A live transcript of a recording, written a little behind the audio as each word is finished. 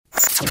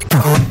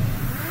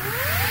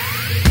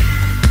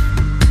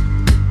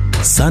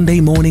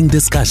Sunday morning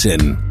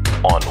discussion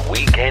on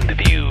Weekend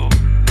View.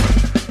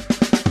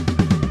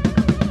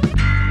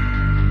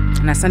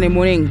 In our Sunday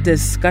morning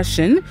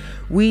discussion,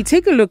 we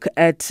take a look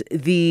at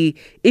the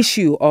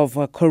issue of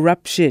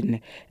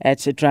corruption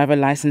at driver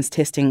license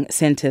testing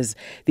centres.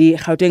 The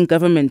Gauteng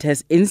Government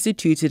has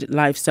instituted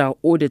lifestyle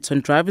audits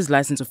on driver's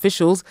license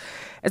officials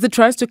as it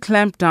tries to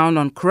clamp down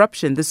on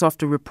corruption. This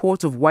after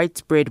reports of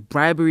widespread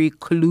bribery,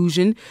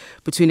 collusion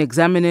between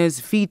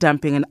examiners, fee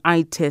dumping and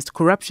eye test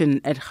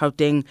corruption at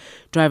Gauteng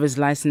driver's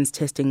license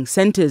testing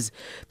centres.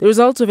 The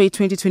results of a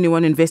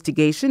 2021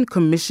 investigation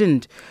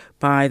commissioned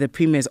by the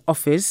Premier's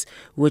office,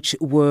 which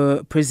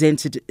were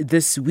presented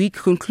this week,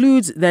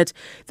 concludes that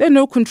there are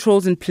no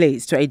controls in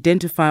place to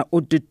identify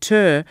or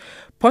deter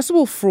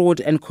possible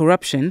fraud and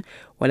corruption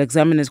while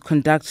examiners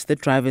conduct the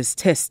driver's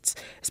tests,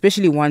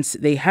 especially once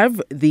they've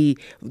left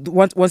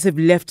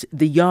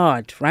the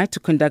yard, right, to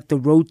conduct the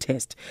road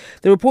test.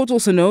 The report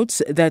also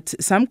notes that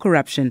some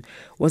corruption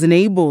was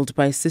enabled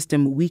by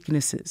system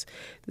weaknesses.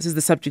 This is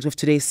the subject of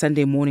today's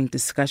Sunday morning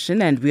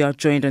discussion, and we are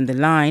joined on the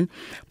line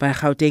by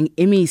Gauteng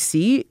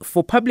MEC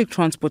for Public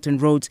Transport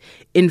and Roads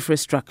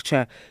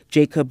Infrastructure,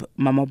 Jacob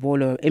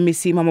Mamabolo.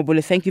 MEC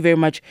Mamabolo, thank you very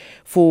much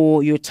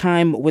for your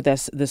time with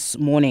us this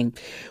morning.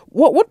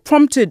 What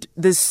prompted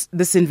this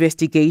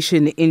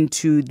investigation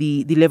into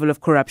the level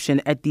of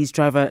corruption at these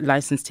driver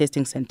license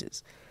testing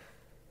centres?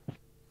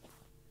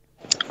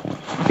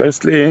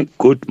 Firstly,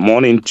 good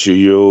morning to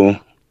you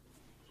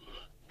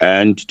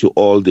and to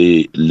all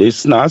the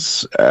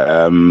listeners.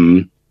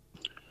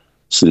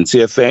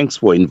 Sincere thanks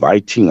for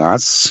inviting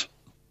us.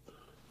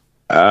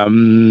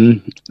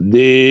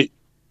 The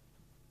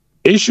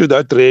issue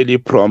that really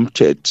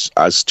prompted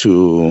us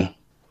to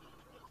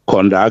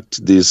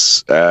conduct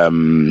this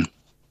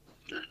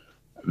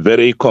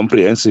very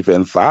comprehensive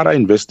and thorough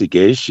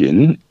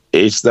investigation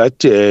is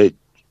that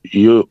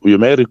you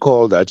may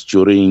recall that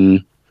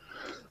during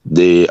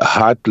the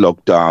hard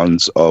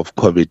lockdowns of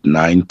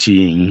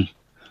COVID-19,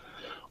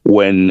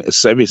 when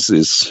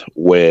services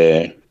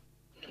were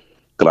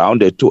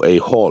grounded to a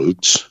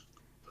halt,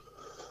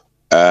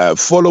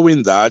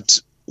 following that,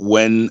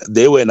 when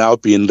they were now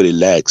being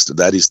relaxed,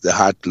 that is the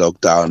hard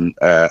lockdown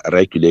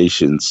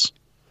regulations,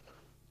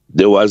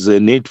 there was a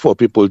need for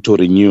people to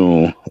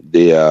renew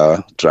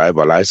their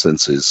driver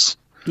licenses.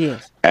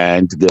 Yes.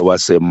 And there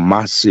was a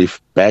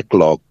massive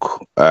backlog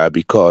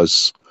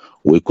because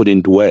we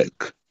couldn't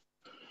work.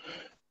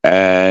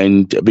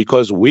 And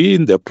because we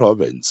in the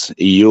province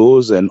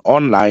use an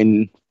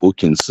online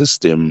booking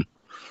system,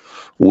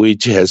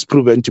 which has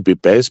proven to be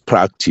best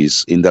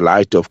practice in the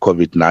light of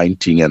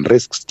COVID-19 and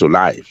risks to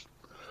life,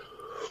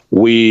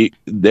 we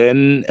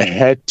then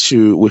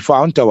we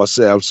found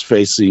ourselves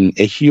facing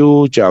a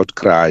huge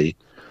outcry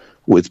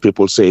with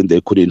people saying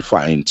they couldn't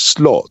find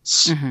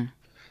slots. Mm-hmm.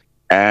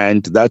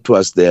 And that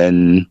was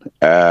then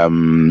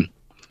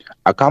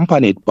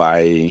accompanied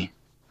by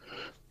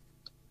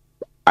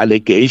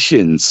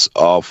allegations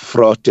of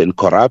fraud and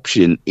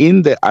corruption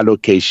in the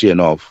allocation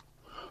of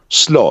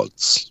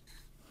slots.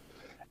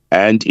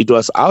 And it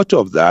was out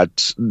of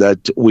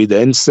that we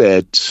then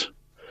said,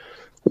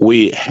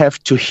 we have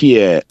to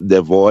hear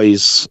the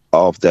voice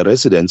of the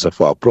residents of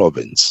our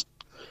province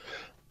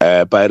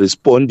by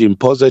responding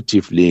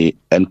positively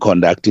and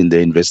conducting the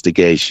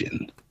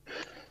investigation.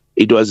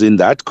 It was in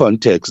that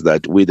context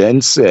that we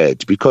then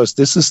said, because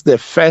this is the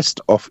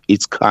first of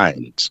its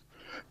kind,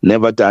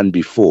 never done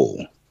before,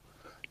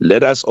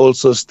 let us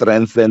also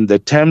strengthen the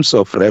terms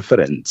of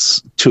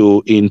reference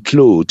to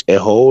include a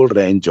whole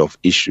range of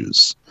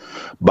issues.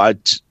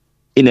 But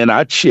in a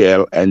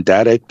nutshell, and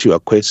direct to your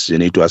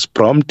question, it was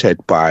prompted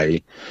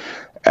by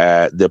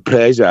the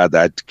pressure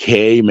that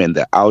came and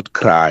the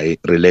outcry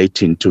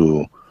relating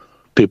to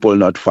people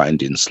not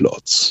finding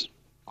slots.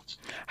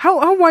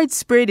 How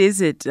widespread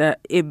is it,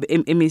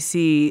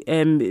 MEC,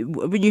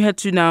 when you had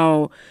to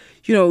now,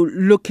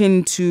 look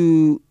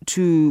into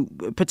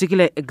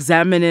particular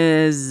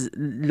examiners'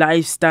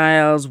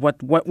 lifestyles,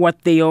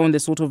 what they own, the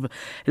sort of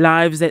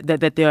lives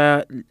that they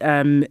are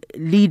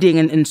leading,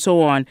 and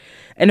so on.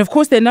 And of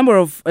course, there are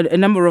a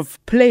number of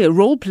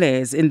role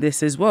players in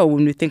this as well.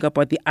 When we think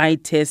about the eye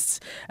tests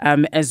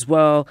as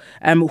well,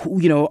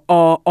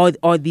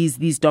 are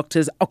these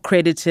doctors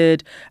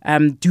accredited?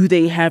 Do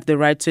they have the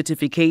right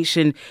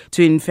certification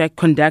to in fact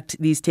conduct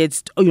these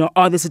tests?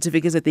 Are the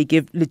certificates that they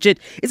give legit?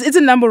 It's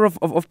a number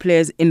of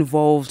players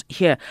involved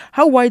here.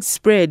 How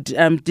widespread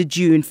did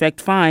you in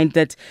fact find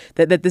that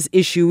this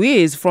issue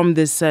is from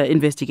this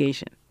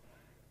investigation?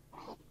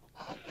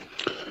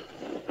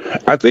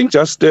 I think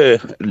just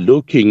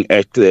looking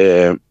at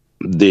the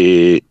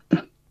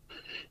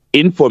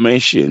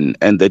information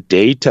and the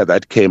data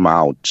that came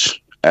out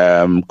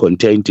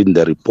contained in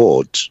the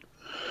report,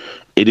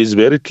 it is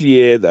very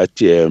clear that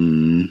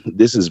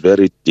this is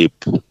very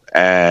deep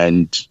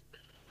and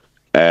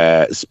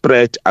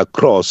spread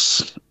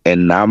across a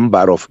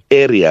number of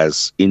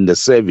areas in the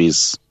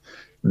service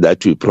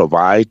that we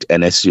provide.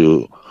 And as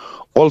you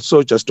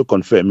Also, just to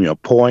confirm your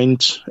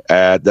point,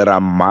 there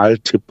are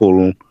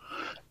multiple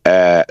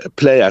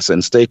players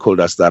and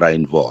stakeholders that are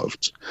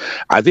involved.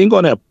 I think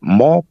on a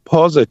more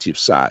positive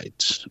side,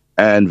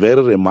 and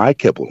very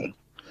remarkable,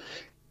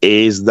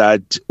 is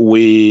that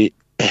we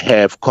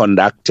have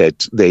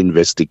conducted the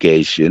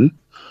investigation.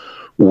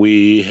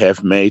 We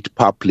have made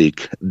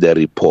public the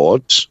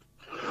report.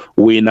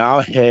 We now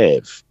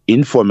have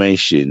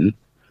information,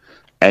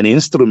 an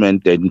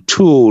instrument and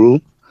tool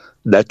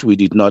that we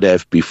did not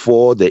have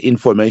before. The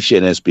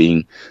information has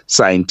been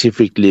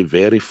scientifically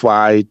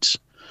verified,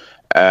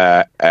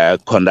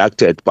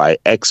 conducted by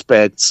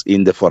experts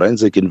in the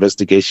forensic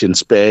investigation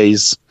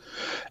space.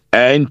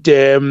 And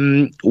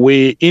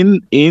we,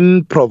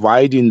 in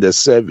providing the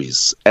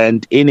service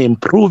and in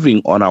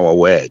improving on our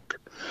work,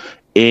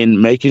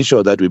 in making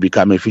sure that we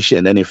become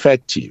efficient and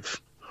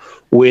effective,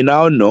 we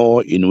now know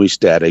in which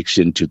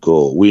direction to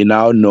go. We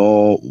now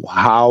know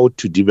how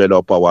to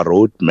develop our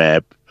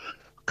roadmap,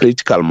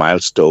 critical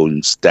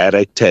milestones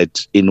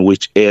directed in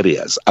which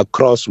areas,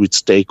 across which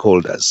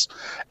stakeholders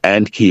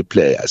and key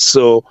players.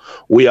 So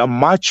we are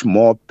much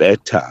more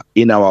better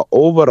in our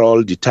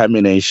overall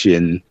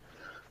determination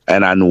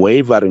and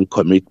unwavering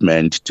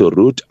commitment to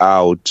root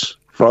out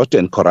fraud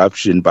and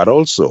corruption, but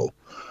also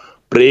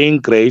bring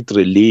great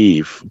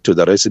relief to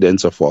the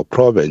residents of our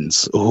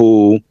province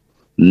who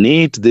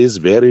need this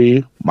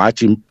very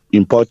much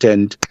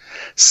important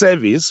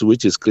service,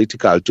 which is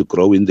critical to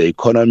grow in the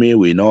economy.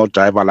 We know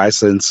driver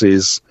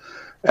licenses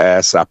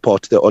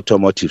support the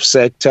automotive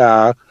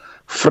sector.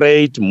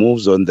 Freight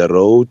moves on the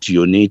road.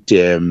 You need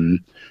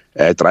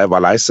driver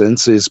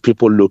licenses.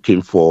 People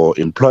looking for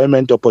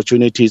employment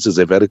opportunities is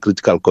a very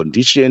critical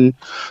condition.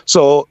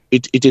 So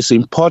it is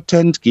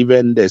important,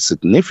 given the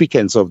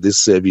significance of this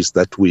service,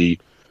 that we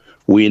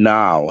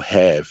now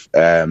have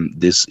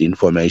this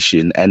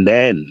information, and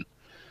then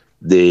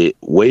the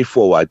way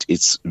forward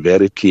is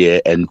very clear,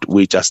 and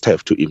we just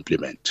have to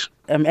implement.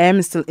 I am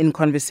still in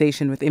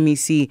conversation with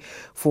MEC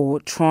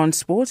for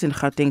Transport in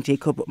Gauteng,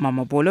 Jacob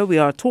Mamabolo. We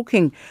are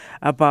talking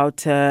about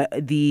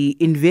the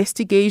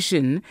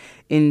investigation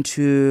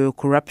into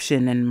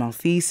corruption and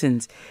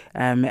malfeasance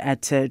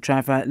at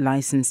driver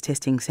license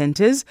testing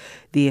centres.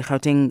 The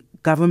Gauteng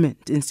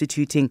Government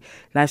instituting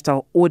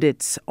lifestyle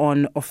audits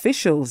on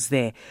officials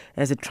there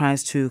as it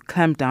tries to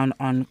clamp down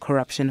on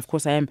corruption. Of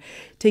course, I am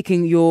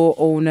taking your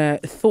own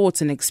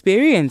thoughts and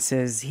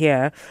experiences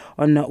here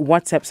on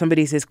WhatsApp.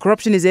 Somebody says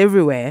corruption is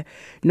everywhere.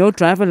 No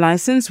driver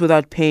license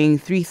without paying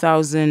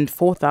 3,000,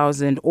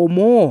 4,000 or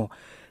more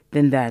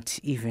than that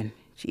even.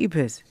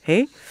 Jeepers,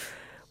 hey?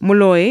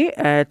 Moloi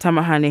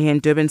Tamahane here in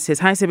Durban says,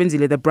 "Hi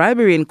Sebenzile, the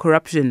bribery and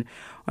corruption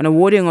on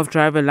awarding of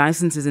driver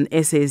licenses in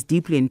SA is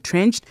deeply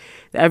entrenched.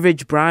 The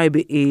average bribe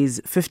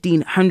is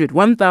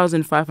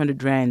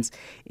 1,500 rands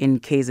in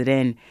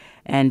KZN."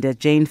 And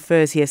Jane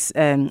Furs, yes,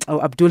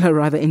 Abdullah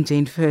rather in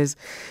Jane Furs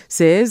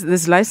says,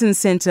 "This license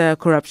center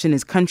corruption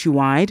is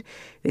countrywide.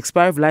 The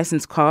expiry of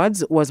license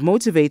cards was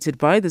motivated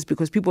by this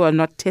because people are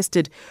not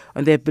tested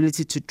on their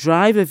ability to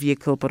drive a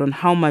vehicle, but on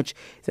how much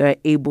they are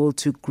able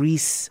to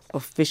grease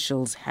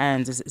officials'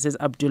 hands," says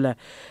Abdullah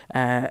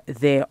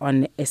there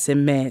on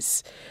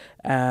SMS.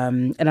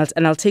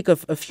 And I'll take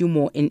a few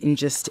more in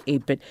just a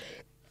bit.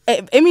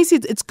 MEC,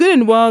 it's good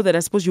and well that I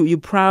suppose you're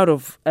proud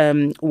of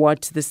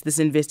what this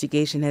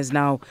investigation has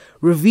now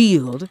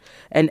revealed,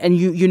 and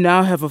you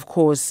now have, of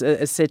course,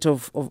 a set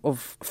of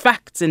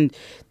facts and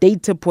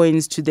data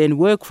points to then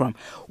work from.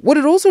 What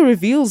it also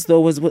reveals, though,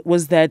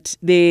 was that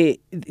there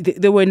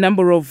were a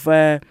number of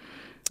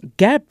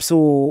gaps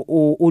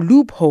or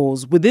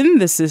loopholes within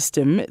the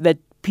system that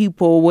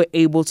people were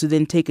able to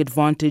then take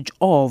advantage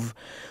of.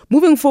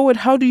 Moving forward,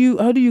 how do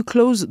you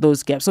close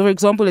those gaps? So, for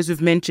example, as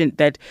we've mentioned,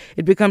 that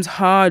it becomes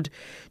hard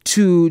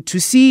to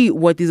see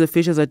what these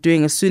officials are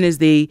doing as soon as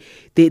they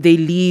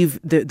leave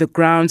the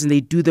grounds and they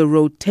do the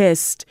road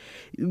test.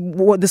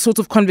 What the sorts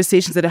of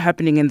conversations that are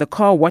happening in the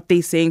car, what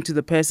they're saying to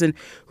the person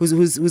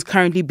who's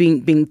currently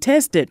being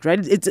tested, right?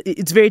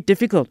 It's very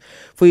difficult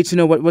for you to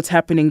know what's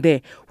happening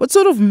there. What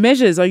sort of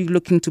measures are you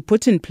looking to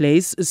put in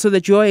place so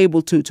that you're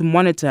able to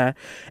monitor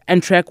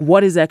and track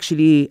what is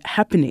actually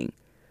happening?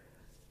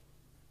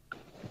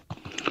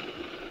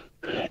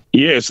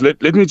 Yes,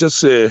 let me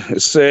just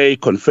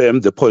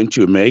confirm the point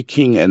you're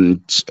making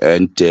and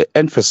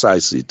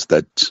emphasize it,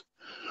 that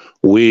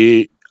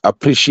we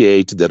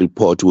appreciate the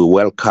report, we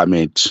welcome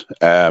it.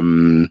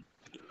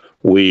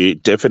 We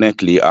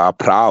definitely are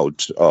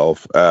proud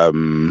of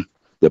the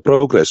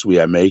progress we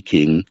are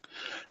making.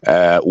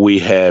 We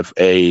have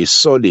a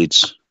solid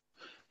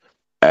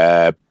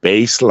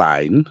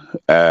baseline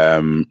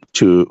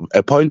to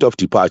a point of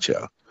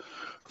departure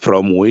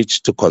from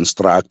which to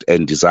construct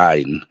and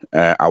design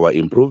our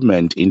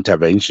improvement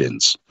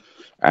interventions,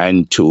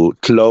 and to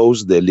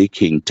close the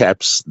leaking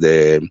taps,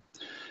 and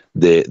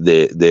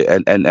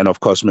of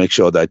course make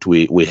sure that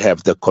we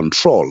have the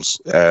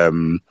controls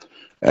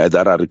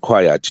that are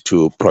required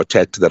to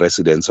protect the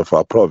residents of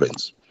our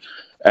province.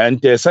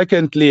 And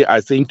secondly, I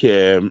think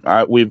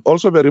we're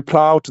also very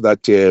proud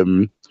that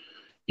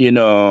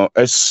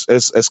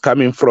as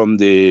coming from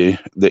the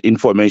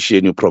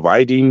information you're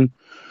providing,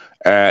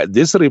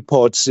 this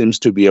report seems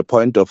to be a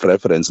point of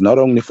reference not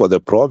only for the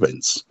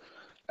province.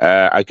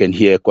 I can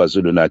hear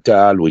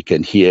KwaZulu-Natal. We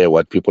can hear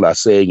what people are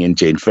saying in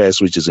Jane First,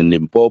 which is in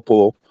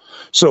Limpopo.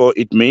 So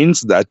it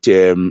means that,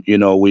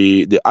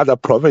 the other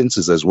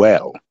provinces as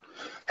well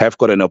have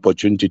got an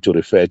opportunity to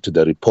refer to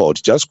the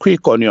report. Just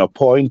quick on your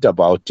point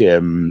about,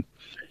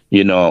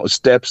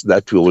 steps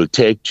that we will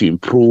take to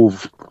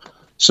improve.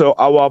 So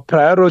our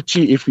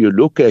priority, if you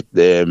look at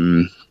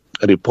the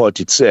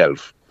report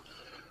itself,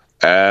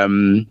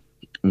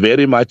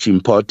 very much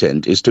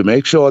important, is to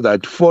make sure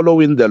that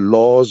following the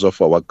laws of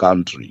our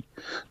country,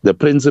 the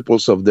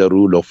principles of the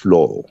rule of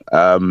law,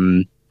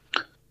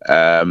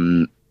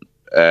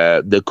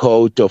 the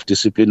code of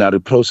disciplinary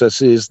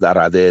processes that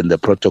are there in the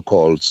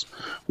protocols,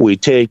 we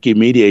take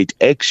immediate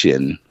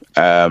action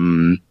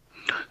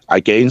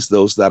against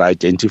those that are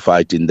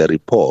identified in the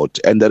report.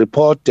 And the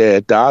report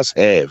does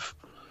have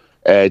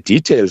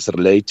details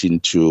relating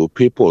to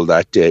people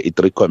that it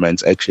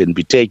recommends action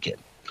be taken.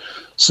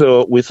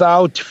 So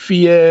without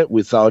fear,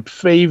 without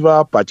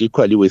favor, but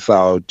equally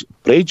without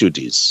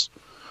prejudice,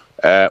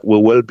 we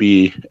will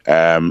be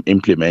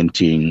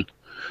implementing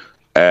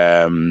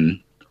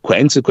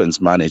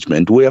consequence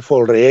management. We have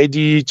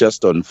already,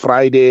 just on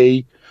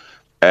Friday,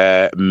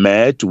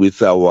 met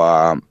with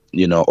our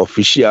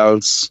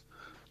officials.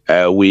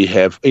 We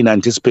have, in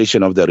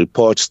anticipation of the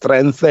report,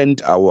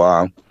 strengthened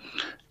our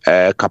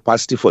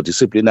capacity for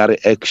disciplinary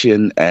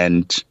action,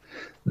 and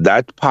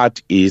that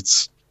part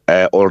is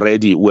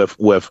already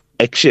we've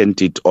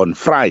actioned it on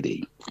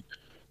Friday.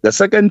 The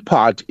second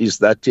part is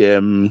that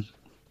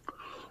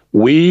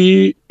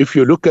if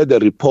you look at the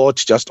report,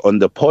 just on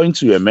the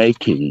points we are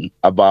making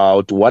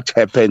about what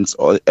happens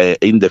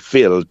in the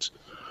field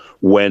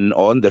when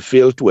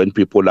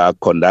people are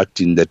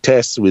conducting the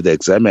tests with the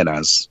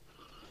examiners,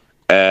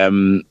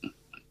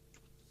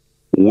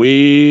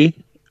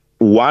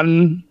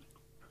 one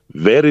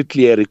very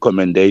clear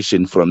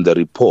recommendation from the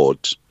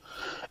report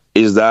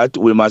is that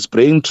we must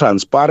bring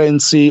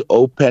transparency,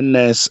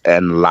 openness,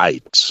 and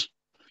light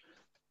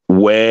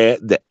where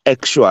the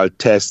actual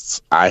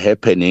tests are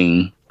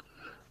happening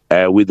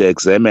with the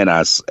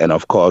examiners and,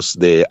 of course,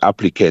 the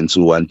applicants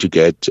who want to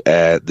get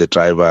the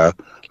driver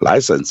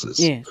licenses.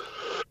 Yes.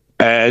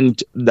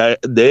 And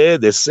there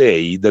they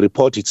say, the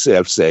report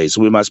itself says,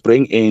 we must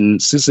bring in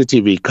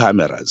CCTV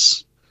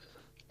cameras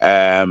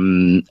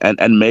and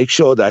make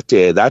sure that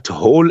that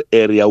whole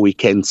area we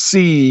can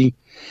see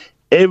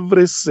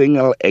every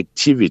single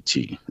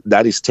activity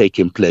that is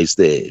taking place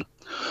there.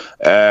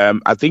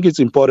 I think it's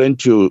important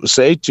to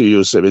say to you,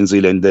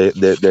 Sebenzile, and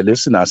the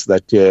listeners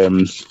that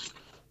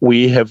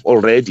we have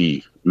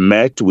already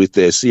met with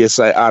the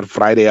CSIR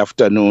Friday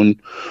afternoon,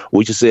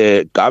 which is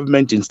a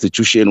government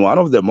institution, one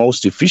of the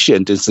most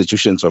efficient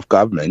institutions of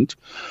government,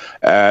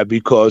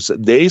 because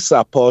they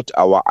support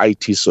our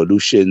IT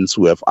solutions.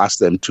 We have asked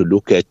them to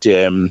look at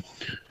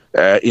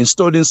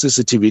installing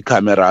CCTV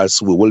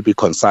cameras. We will be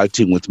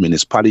consulting with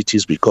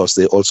municipalities because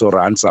they also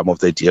run some of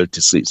the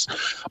DLTCs.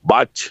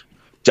 But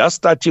just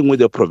starting with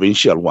the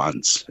provincial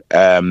ones,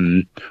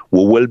 we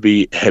will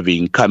be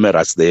having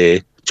cameras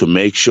there to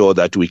make sure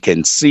that we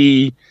can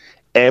see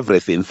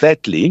everything.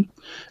 Thirdly,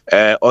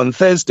 on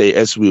Thursday,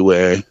 as we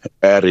were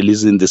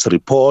releasing this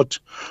report,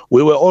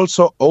 we were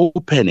also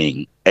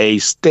opening a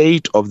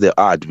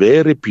state-of-the-art,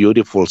 very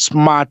beautiful,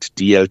 smart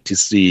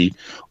DLTC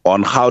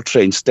on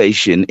Gautrain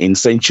Station in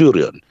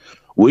Centurion,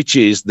 which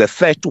is the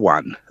third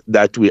one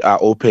that we are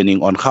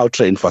opening on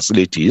Gautrain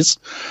facilities.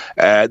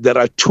 There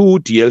are two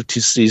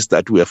DLTCs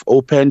that we have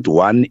opened,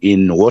 one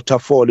in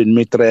Waterfall in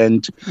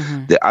Midrand,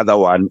 the other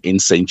one in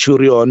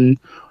Centurion.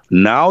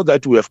 Now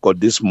that we have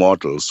got these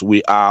models,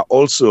 we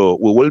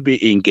will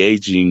be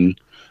engaging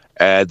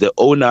the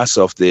owners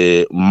of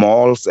the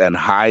malls and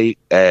high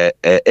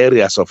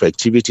areas of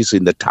activities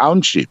in the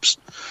townships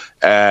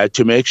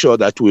to make sure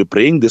that we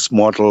bring this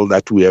model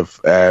that we have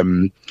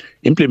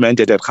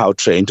implemented at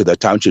Gautrain to the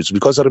townships.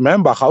 Because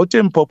remember,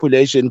 Gauteng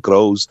population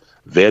grows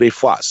very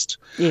fast.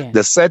 Yeah.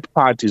 The sad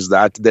part is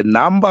that the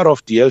number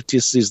of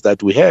DLTCs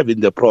that we have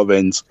in the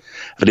province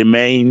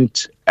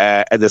remained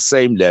at the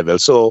same level.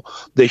 So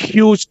the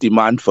huge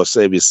demand for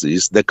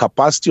services, the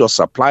capacity or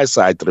supply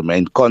side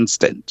remained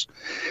constant.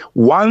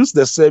 Once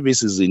the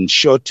service is in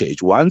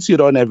shortage, once you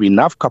don't have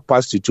enough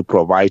capacity to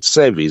provide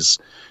service,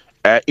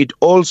 it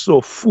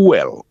also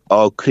fuel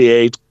or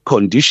create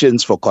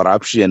conditions for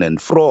corruption and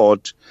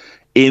fraud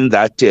in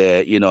that,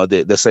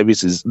 the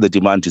services, the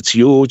demand is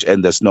huge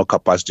and there's no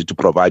capacity to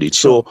provide it.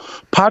 So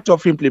part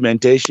of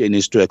implementation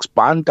is to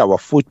expand our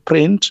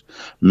footprint,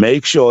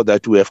 make sure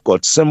that we have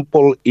got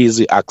simple,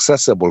 easy,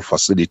 accessible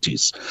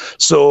facilities.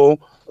 So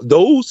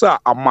those are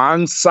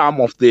among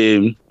some of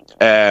the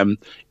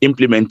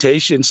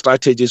implementation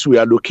strategies we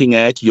are looking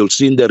at. You'll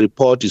see in the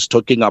report is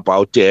talking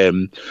about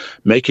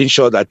making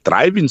sure that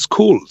driving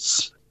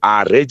schools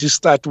are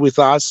registered with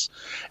us.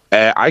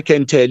 I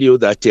can tell you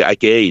that,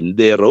 again,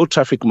 the Road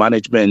Traffic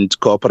Management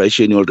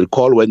Corporation, you'll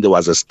recall when there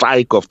was a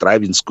strike of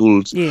driving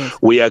schools, yes,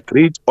 we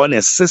agreed on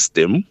a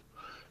system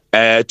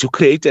to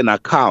create an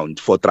account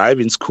for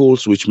driving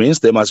schools, which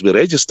means they must be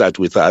registered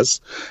with us.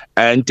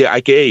 And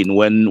again,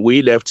 when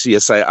we left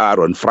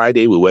CSIR on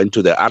Friday, we went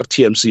to the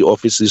RTMC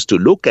offices to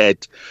look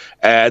at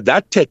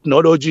that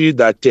technology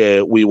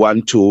that we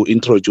want to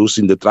introduce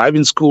in the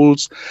driving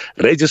schools,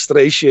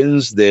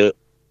 registrations, the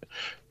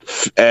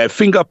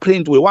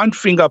fingerprint. We want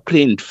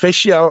fingerprint,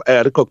 facial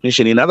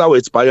recognition, in other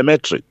words,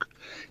 biometric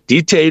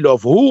detail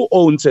of who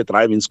owns a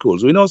driving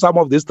schools. We know some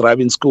of these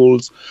driving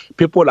schools,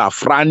 people are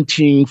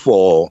fronting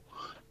for,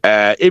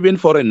 even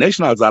foreign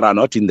nationals that are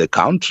not in the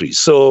country.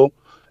 So,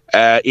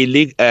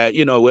 we've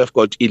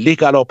got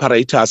illegal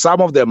operators.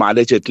 Some of them are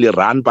allegedly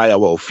run by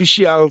our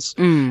officials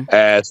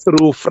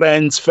through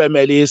friends,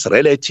 families,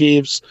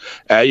 relatives.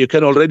 You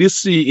can already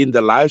see in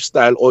the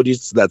lifestyle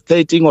audits that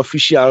 13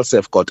 officials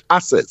have got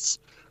assets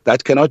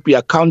that cannot be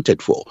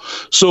accounted for.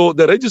 So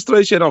the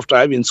registration of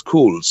driving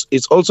schools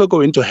is also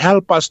going to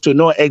help us to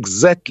know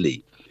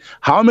exactly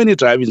how many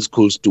driving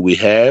schools do we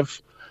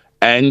have.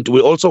 And we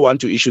also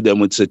want to issue them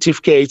with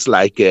certificates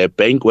like a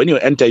bank. When you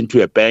enter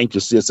into a bank,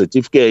 you see a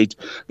certificate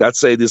that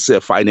says this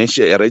is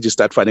a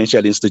registered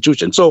financial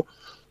institution. So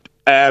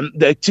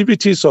the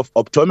activities of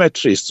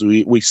optometrists,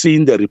 we see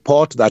in the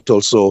report that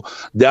also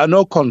there are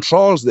no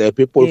controls there.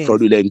 People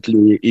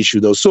fraudulently issue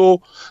those.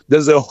 So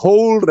there's a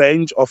whole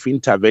range of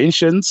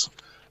interventions.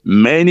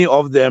 Many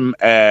of them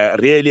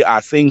really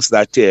are things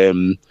that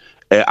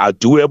are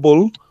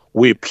doable.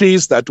 We're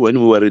pleased that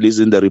when we were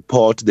releasing the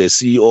report, the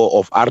CEO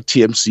of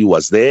RTMC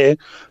was there.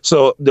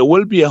 So there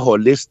will be a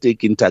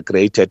holistic,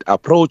 integrated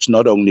approach,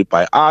 not only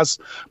by us,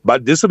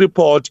 but this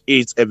report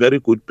is a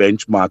very good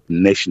benchmark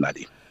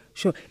nationally.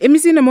 Sure.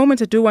 MEC, in a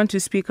moment, I do want to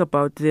speak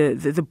about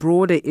the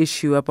broader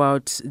issue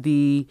about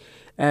the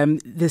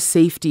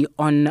safety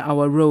on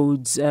our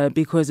roads,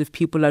 because if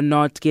people are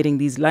not getting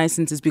these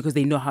licenses because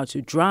they know how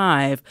to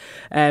drive,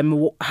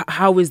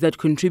 how is that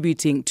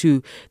contributing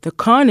to the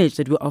carnage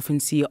that we often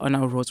see on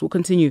our roads? We'll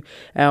continue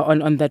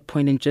on that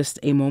point in just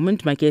a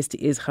moment. My guest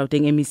is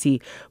Gauteng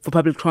MEC for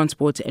Public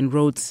Transport and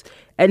Roads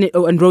and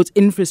Roads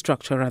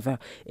Infrastructure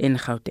in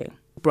Gauteng.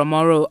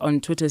 Bramoro on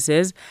Twitter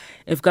says,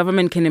 if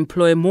government can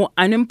employ more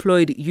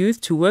unemployed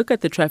youth to work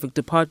at the traffic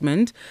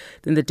department,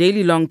 then the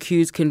daily long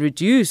queues can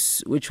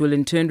reduce, which will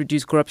in turn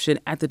reduce corruption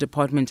at the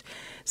department.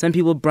 Some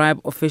people bribe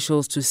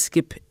officials to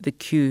skip the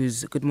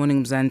queues. Good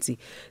morning, Mzansi.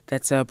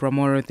 That's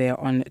Bramoro there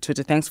on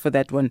Twitter. Thanks for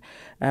that one,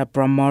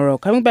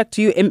 Bramoro. Coming back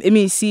to you,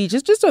 MEC,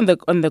 just on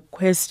the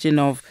question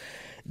of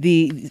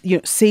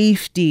the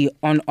safety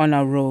on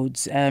our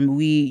roads.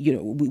 We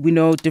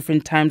know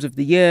different times of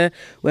the year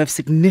we have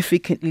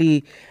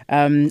significantly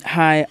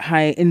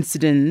high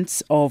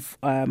incidents of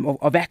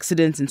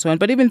accidents and so on.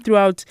 But even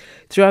throughout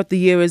the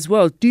year as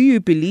well, do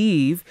you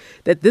believe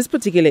that this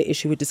particular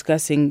issue we're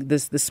discussing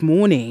this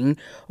morning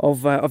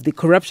of the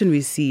corruption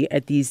we see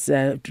at these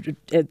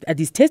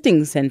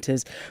testing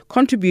centers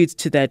contributes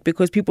to that,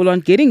 because people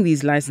aren't getting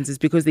these licenses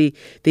because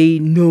they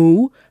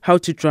know how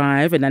to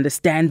drive and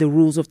understand the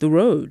rules of the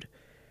road?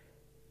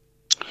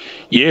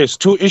 Yes,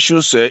 two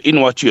issues in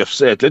what you have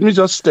said. Let me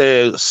just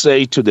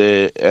say to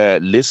the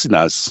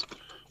listeners,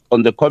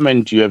 on the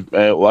comment you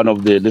have, one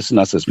of the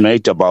listeners has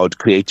made about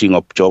creating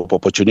job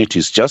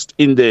opportunities. Just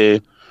in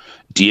the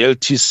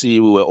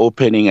DLTC, we were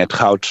opening at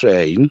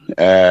Gauteng,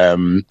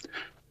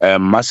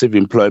 massive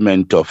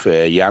employment of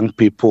young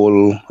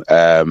people,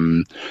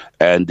 and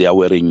they are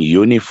wearing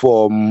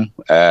uniform.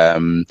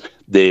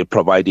 They're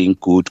providing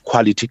good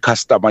quality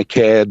customer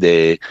care.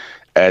 The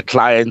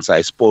clients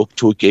I spoke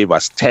to gave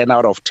us 10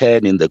 out of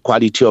 10 in the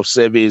quality of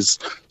service.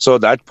 So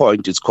that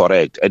point is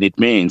correct. And it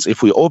means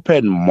if we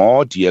open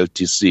more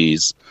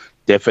DLTCs,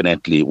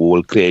 definitely we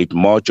will create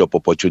more job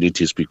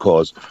opportunities,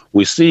 because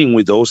we're seeing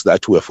with those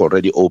that we have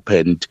already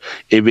opened,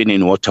 even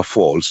in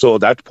Waterfall. So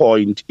that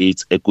point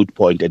is a good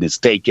point and it's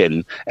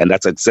taken. And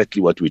that's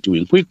exactly what we're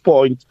doing. Quick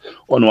point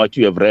on what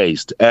you have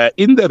raised.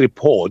 In the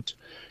report,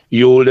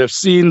 you would have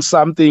seen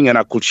something, and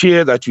I could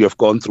share that you have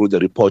gone through the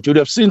report. You would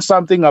have seen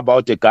something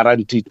about a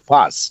guaranteed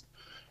pass,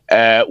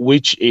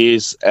 which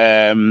is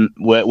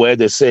where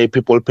they say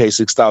people pay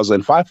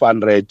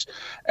 6,500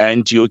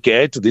 and you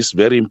get these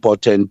very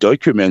important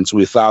documents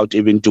without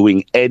even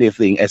doing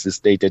anything, as is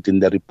stated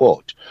in the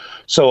report.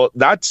 So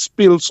that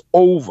spills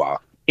over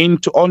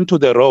onto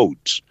the road,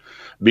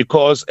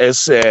 because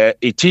as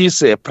it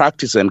is a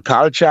practice and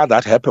culture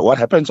that what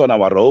happens on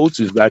our roads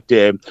is that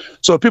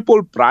so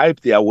people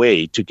bribe their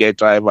way to get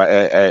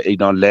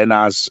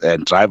learners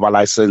and driver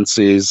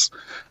licenses.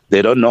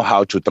 They don't know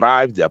how to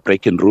drive. They are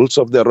breaking rules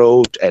of the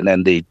road, and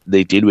then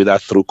they deal with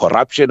that through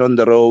corruption on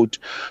the road.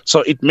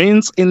 So it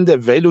means in the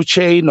value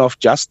chain of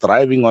just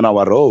driving on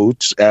our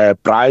roads,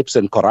 bribes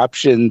and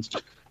corruption,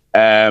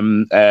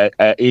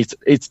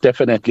 it's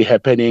definitely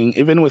happening,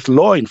 even with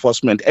law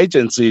enforcement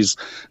agencies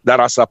that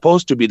are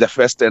supposed to be the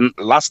first and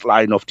last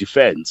line of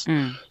defense.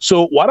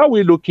 So what are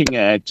we looking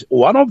at?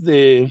 One of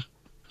the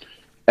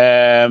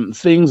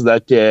things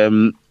that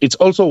it's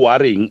also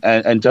worrying,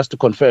 and just to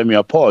confirm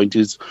your point,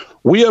 is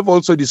we have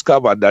also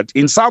discovered that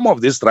in some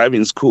of these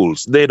driving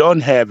schools, they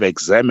don't have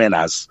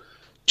examiners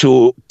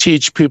to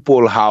teach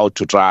people how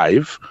to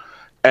drive.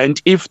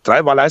 And if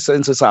driver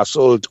licenses are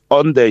sold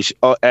on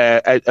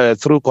the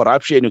through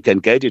corruption, you can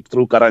get it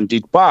through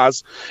guaranteed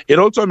pass. It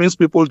also means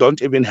people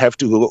don't even have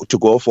to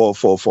go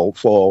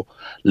for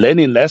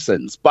learning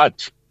lessons.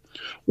 But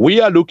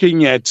we are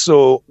looking at,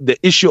 so the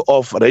issue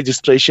of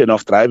registration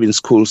of driving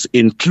schools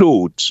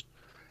includes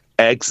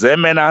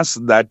examiners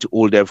that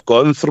would have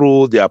gone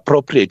through the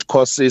appropriate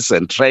courses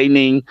and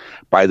training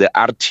by the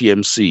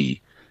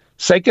RTMC.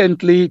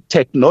 Secondly,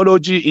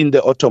 technology in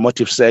the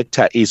automotive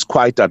sector is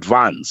quite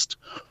advanced.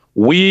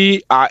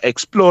 We are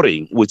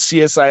exploring with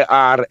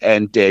CSIR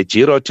and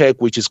Girotech,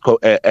 which is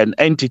an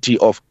entity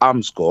of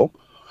AMSCO,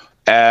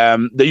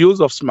 the use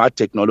of smart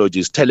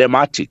technologies,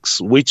 telematics,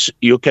 which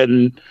you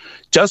can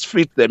just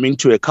fit them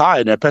into a car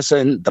and a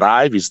person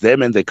drives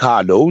them and the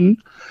car alone.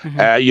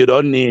 Mm-hmm. You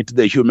don't need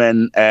the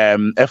human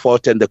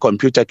effort, and the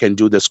computer can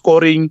do the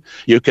scoring.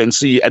 You can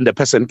see, and the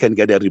person can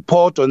get a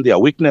report on their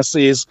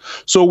weaknesses.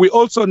 So we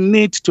also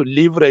need to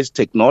leverage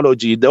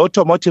technology. The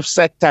automotive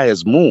sector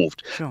has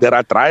moved. Sure. There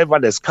are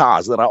driverless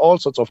cars. There are all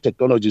sorts of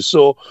technologies.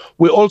 So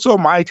we also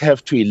might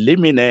have to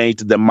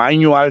eliminate the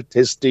manual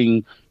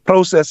testing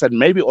process and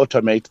maybe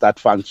automate that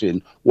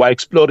function. We're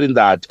exploring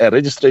that,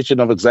 registration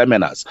of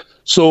examiners.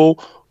 So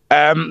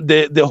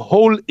the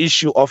whole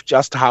issue of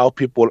just how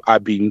people are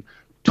being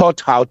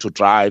taught how to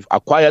drive,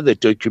 acquire the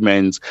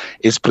documents,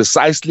 is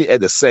precisely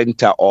at the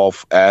center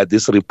of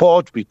this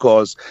report,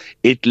 because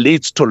it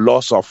leads to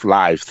loss of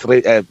life,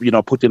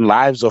 putting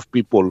lives of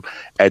people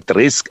at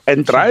risk.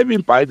 And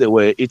driving, by the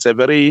way, it's a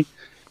very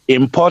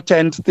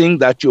important thing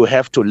that you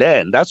have to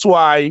learn. That's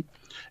why,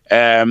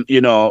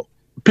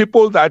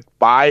 people that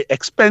buy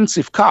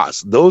expensive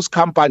cars, those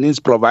companies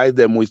provide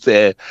them with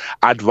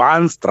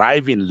advanced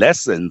driving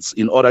lessons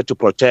in order to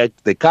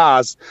protect the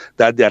cars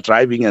that they're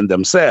driving and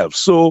themselves.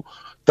 So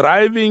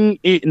driving,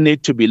 it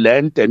needs to be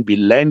learned and be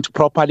learned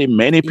properly.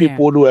 Many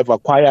people who have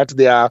acquired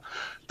their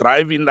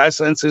driving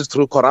licenses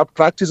through corrupt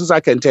practices,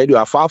 I can tell you,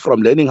 are far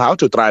from learning how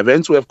to drive.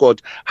 Hence, we have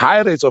got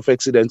high rates of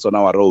accidents on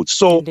our roads.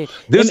 So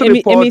this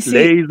report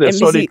lays a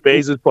solid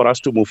basis for us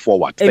to move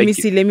forward.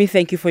 MEC, let me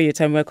thank you for your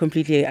time. We're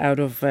completely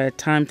out of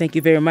time. Thank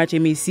you very much,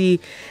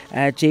 MEC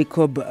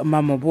Jacob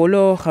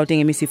Mamobolo,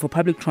 Gauteng MEC for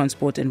Public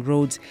Transport and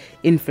Roads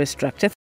Infrastructure.